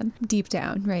person deep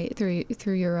down, right,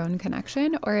 through your own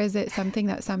connection? Or is it something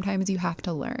that sometimes you have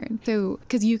to learn? So,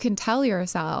 because you can tell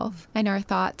yourself, and our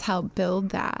thoughts help build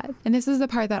that. And this is the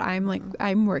part that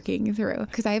I'm working through.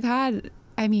 Because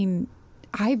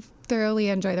I've thoroughly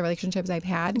enjoyed the relationships I've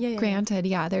had. Granted,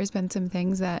 there's been some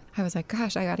things that I was like,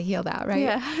 gosh, I got to heal that, right?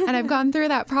 Yeah. And I've gone through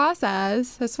that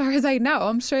process as far as I know.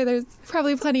 I'm sure there's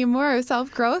probably plenty more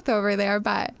self-growth over there,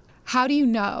 but how do you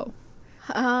know?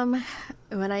 When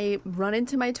I run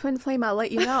into my twin flame, I'll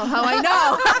let you know how I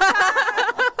know.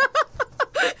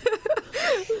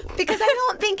 Because I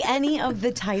don't think any of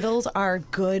the titles are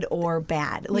good or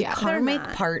bad. Like, karmic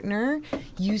partner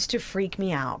used to freak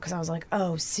me out because I was like,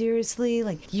 oh, seriously?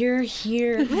 Like, you're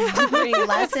here to bring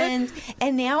lessons.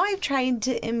 And now I've tried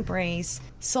to embrace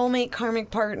soulmate, karmic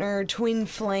partner, twin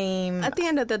flame. At the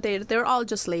end of the day, they're all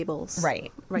just labels.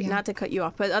 Right. Yeah. Not to cut you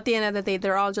off, but at the end of the day,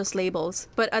 they're all just labels.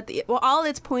 But all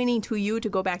it's pointing to you to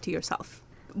go back to yourself.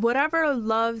 Whatever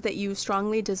love that you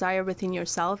strongly desire within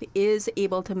yourself is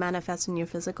able to manifest in your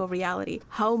physical reality.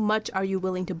 How much are you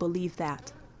willing to believe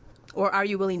that? Or are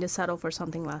you willing to settle for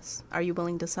something less? Are you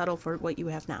willing to settle for what you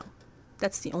have now?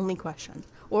 That's the only question.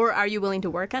 Or are you willing to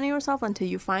work on yourself until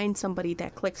you find somebody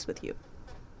that clicks with you?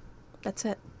 That's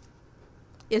it.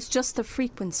 It's just the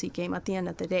frequency game at the end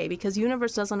of the day, because the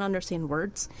universe doesn't understand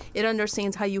words. It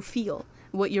understands how you feel,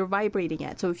 what you're vibrating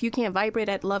at. So if you can't vibrate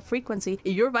at love frequency,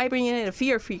 you're vibrating at a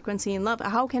fear frequency in love.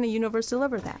 How can a universe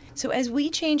deliver that? So as we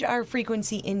change our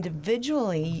frequency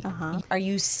individually, are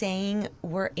you saying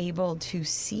we're able to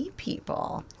see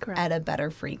people at a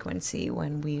better frequency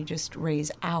when we just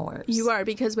raise ours? You are,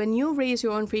 because when you raise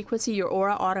your own frequency, your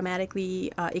aura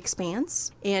automatically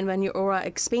expands. And when your aura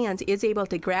expands, it's able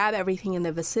to grab everything in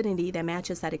the vicinity that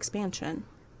matches that expansion.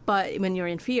 But when you're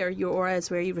in fear, your aura is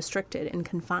very restricted and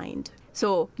confined.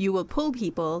 So you will pull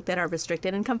people that are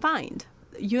restricted and confined.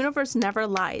 The universe never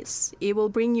lies. It will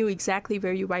bring you exactly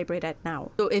where you vibrate at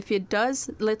now. So if it does,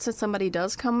 let's say somebody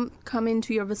does come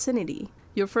into your vicinity,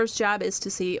 your first job is to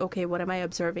see, okay, what am I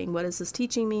observing? What is this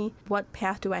teaching me? What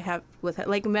path do I have with it?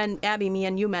 Like when Abby, me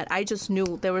and you met, I just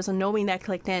knew there was a knowing that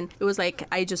clicked in. It was like,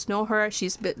 I just know her.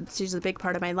 She's a big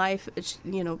part of my life, as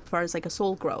far as like a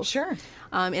soul growth. Sure.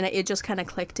 And it just kind of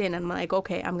clicked in. I'm like,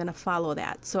 okay, I'm going to follow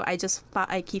that. So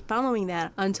I keep following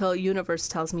that until universe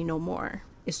tells me no more.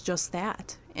 It's just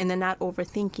that. And then not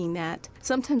overthinking that.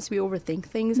 Sometimes we overthink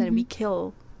things and we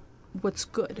kill what's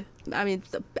good. I mean,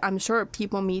 I'm sure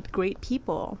people meet great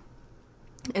people,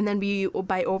 and then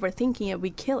by overthinking it, we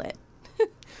kill it.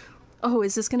 Oh,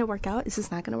 is this going to work out? Is this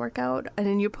not going to work out? And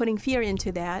then you're putting fear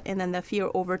into that, and then the fear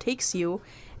overtakes you,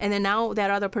 and then now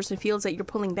that other person feels that you're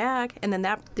pulling back, and then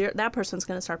that person's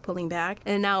going to start pulling back,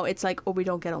 and now it's like, oh, we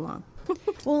don't get along.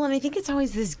 Well, and I think it's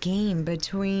always this game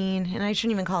between, and I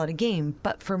shouldn't even call it a game,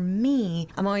 but for me,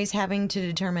 I'm always having to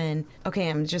determine, okay,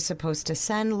 I'm just supposed to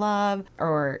send love,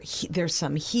 or there's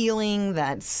some healing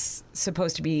that's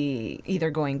supposed to be either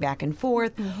going back and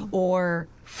forth, or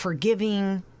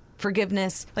forgiveness.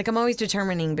 Like, I'm always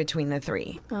determining between the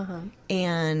three.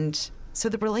 And so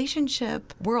the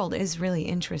relationship world is really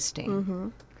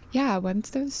interesting. Yeah, once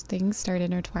those things start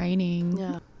intertwining.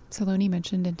 Yeah. Saloni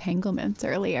mentioned entanglements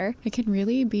earlier. It can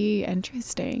really be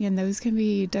interesting, and those can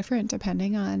be different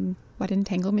depending on what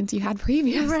entanglements you had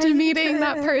previous to meeting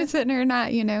that person or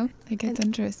not, you know? It gets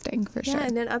interesting for sure. Yeah,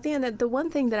 and then at the end, the one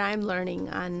thing that I'm learning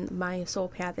on my soul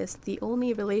path is the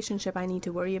only relationship I need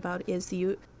to worry about is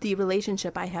the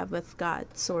relationship I have with God,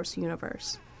 Source,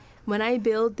 Universe. When I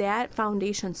build that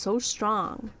foundation so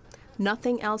strong,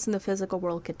 nothing else in the physical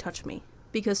world could touch me.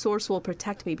 Because Source will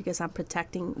protect me because I'm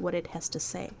protecting what it has to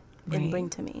say and bring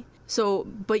to me. So,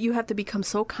 but you have to become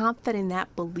so confident in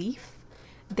that belief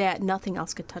that nothing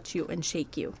else could touch you and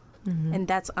shake you. And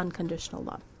that's unconditional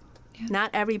love. Yeah.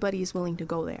 Not everybody is willing to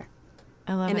go there.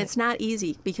 I love it. And it's not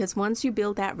easy because once you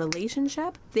build that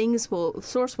relationship,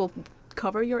 Source will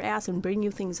cover your ass and bring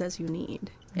you things as you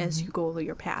need as you go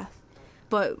your path.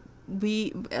 But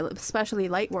we, especially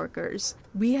light workers,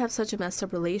 we have such a messed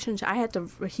up relationship. I had to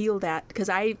heal that because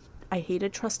I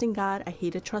hated trusting God. I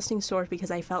hated trusting Source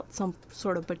because I felt some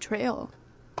sort of betrayal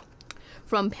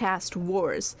from past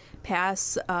wars,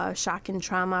 past shock and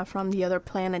trauma from the other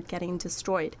planet getting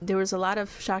destroyed. There was a lot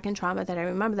of shock and trauma that I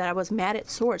remember that I was mad at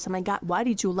Source. I'm like, God, why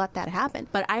did you let that happen?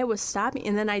 But I was stopping,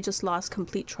 and then I just lost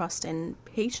complete trust and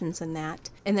patience in that.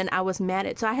 And then I was mad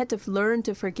at, so I had to learn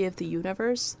to forgive the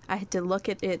universe. I had to look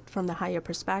at it from the higher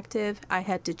perspective. I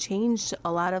had to change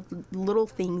a lot of little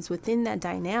things within that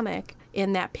dynamic.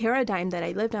 In that paradigm that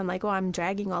I lived, I'm like, oh, I'm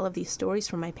dragging all of these stories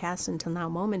from my past until now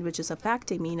moment, which is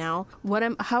affecting me now.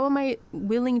 How am I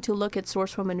willing to look at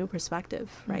Source from a new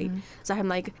perspective, right? So I'm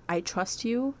like, I trust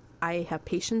you. I have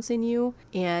patience in you,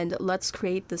 and let's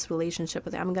create this relationship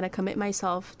with you. I'm going to commit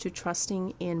myself to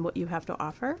trusting in what you have to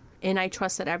offer, and I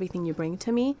trust that everything you bring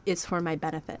to me is for my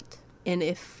benefit. And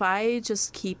if I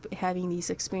just keep having these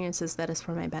experiences that is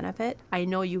for my benefit, I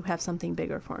know you have something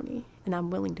bigger for me, and I'm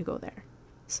willing to go there.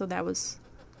 So that was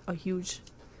a huge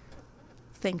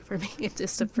thing for me,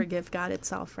 just to forgive God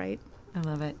itself, right? I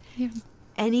love it. Yeah.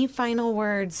 Any final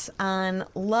words on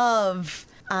love,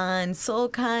 on soul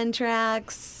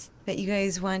contracts that you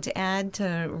guys want to add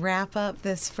to wrap up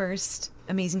this first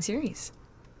amazing series?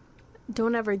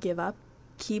 Don't ever give up.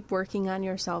 Keep working on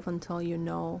yourself until you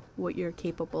know what you're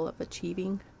capable of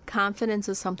achieving. Confidence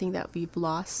is something that we've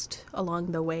lost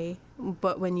along the way,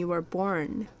 but when you were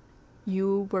born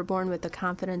with the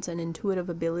confidence and intuitive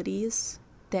abilities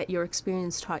that your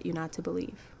experience taught you not to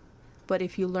believe. But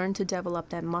if you learn to develop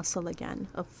that muscle again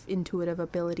of intuitive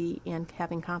ability and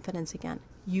having confidence again,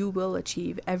 you will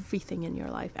achieve everything in your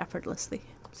life effortlessly.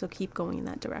 So keep going in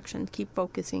that direction. Keep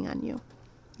focusing on you.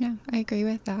 Yeah, I agree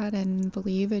with that, and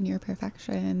believe in your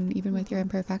perfection, even with your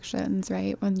imperfections,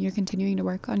 right? When you're continuing to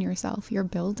work on yourself, you're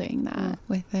building that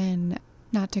within,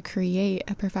 not to create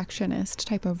a perfectionist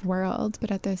type of world,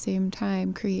 but at the same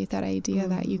time, create that idea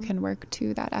that you can work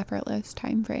to that effortless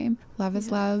time frame. Love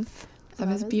is love.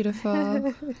 Love is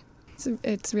beautiful.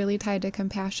 It's really tied to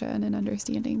compassion and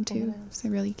understanding too. So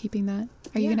really keeping that.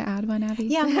 Are you going to add one, Abby?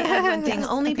 Yeah, I'm going to add one thing, Yes.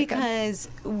 only Okay, because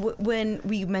when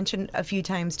we mentioned a few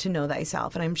times to know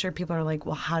thyself, and I'm sure people are like,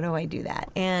 well, how do I do that?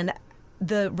 And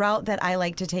the route that I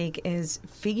like to take is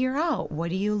figure out, what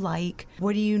do you like?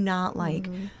 What do you not like?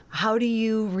 How do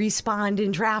you respond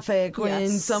in traffic when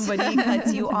somebody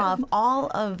cuts you off? All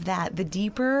of that. The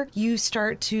deeper you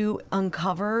start to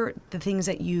uncover the things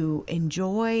that you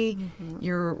enjoy,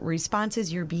 your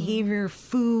responses, your behavior,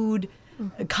 food,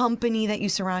 company that you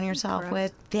surround yourself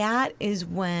with, that is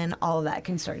when all of that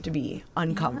can start to be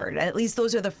uncovered. At least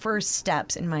those are the first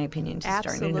steps, in my opinion, to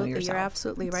starting to know yourself. You're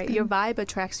absolutely right. Your vibe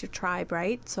attracts your tribe,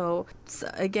 right? So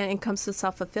again, it comes to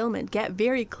self-fulfillment. Get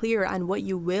very clear on what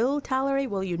you will tolerate,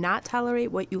 will you not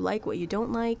tolerate, what you like, what you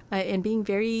don't like, and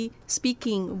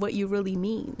speaking what you really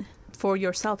mean for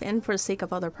yourself and for the sake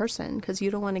of other person, because you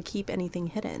don't want to keep anything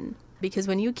hidden. Because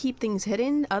when you keep things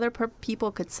hidden, other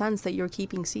people could sense that you're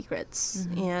keeping secrets.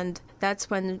 And that's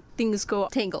when things go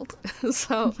tangled.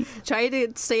 So try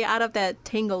to stay out of that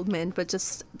tanglement, but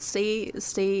just stay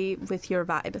with your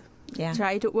vibe. Yeah.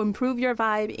 Try to improve your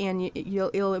vibe, and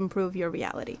it'll improve your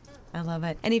reality. I love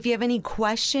it. And if you have any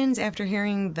questions after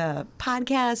hearing the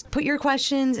podcast, put your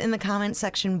questions in the comment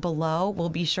section below. We'll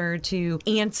be sure to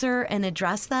answer and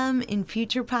address them in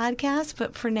future podcasts.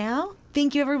 But for now,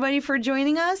 thank you everybody for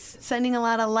joining us, sending a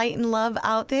lot of light and love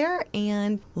out there,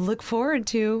 and look forward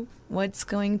to what's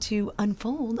going to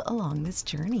unfold along this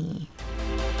journey.